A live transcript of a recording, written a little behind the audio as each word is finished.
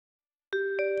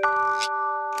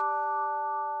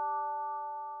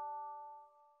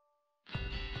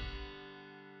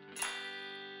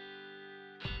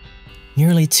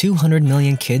nearly 200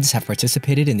 million kids have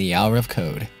participated in the Hour of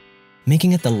Code,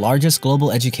 making it the largest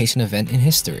global education event in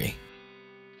history.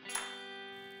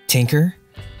 Tynker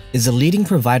is a leading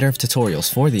provider of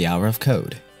tutorials for the Hour of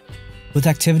Code, with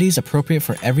activities appropriate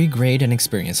for every grade and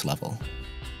experience level.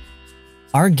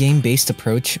 Our game-based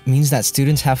approach means that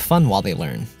students have fun while they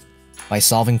learn, by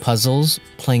solving puzzles,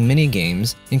 playing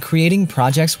mini-games, and creating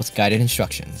projects with guided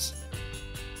instructions.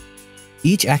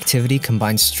 Each activity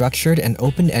combines structured and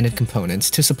open-ended components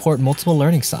to support multiple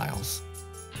learning styles.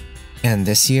 And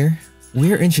this year,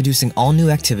 we're introducing all new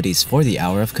activities for the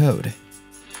Hour of Code.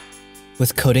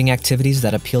 With coding activities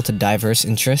that appeal to diverse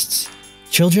interests,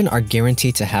 children are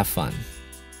guaranteed to have fun.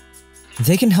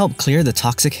 They can help clear the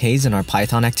toxic haze in our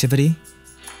Python activity,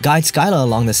 guide Skyla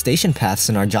along the station paths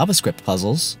in our JavaScript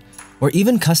puzzles, or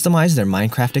even customize their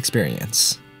Minecraft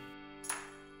experience.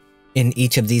 In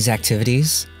each of these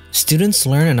activities, students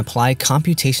learn and apply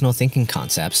computational thinking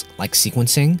concepts like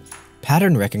sequencing,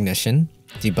 pattern recognition,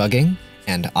 debugging,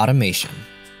 and automation.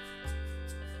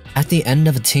 At the end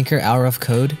of a Tynker Hour of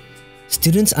Code,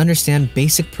 students understand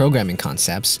basic programming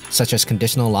concepts such as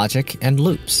conditional logic and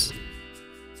loops.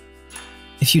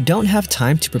 If you don't have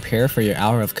time to prepare for your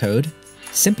Hour of Code,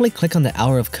 simply click on the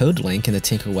Hour of Code link in the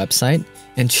Tynker website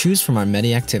and choose from our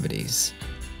many activities.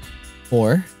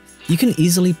 Or, you can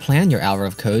easily plan your Hour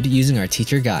of Code using our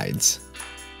teacher guides.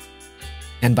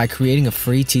 And by creating a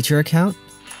free teacher account,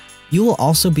 you will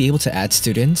also be able to add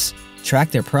students,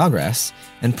 track their progress,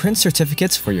 and print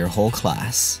certificates for your whole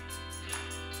class.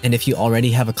 And if you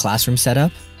already have a classroom set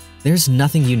up, there's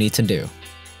nothing you need to do.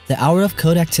 The Hour of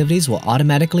Code activities will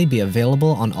automatically be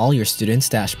available on all your students'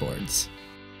 dashboards.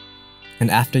 And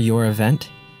after your event,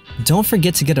 don't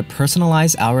forget to get a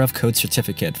personalized Hour of Code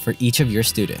certificate for each of your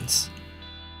students.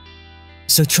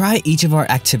 So try each of our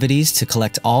activities to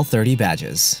collect all 30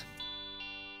 badges.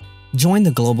 Join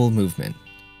the global movement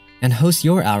and host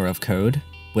your Hour of Code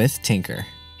with Tynker.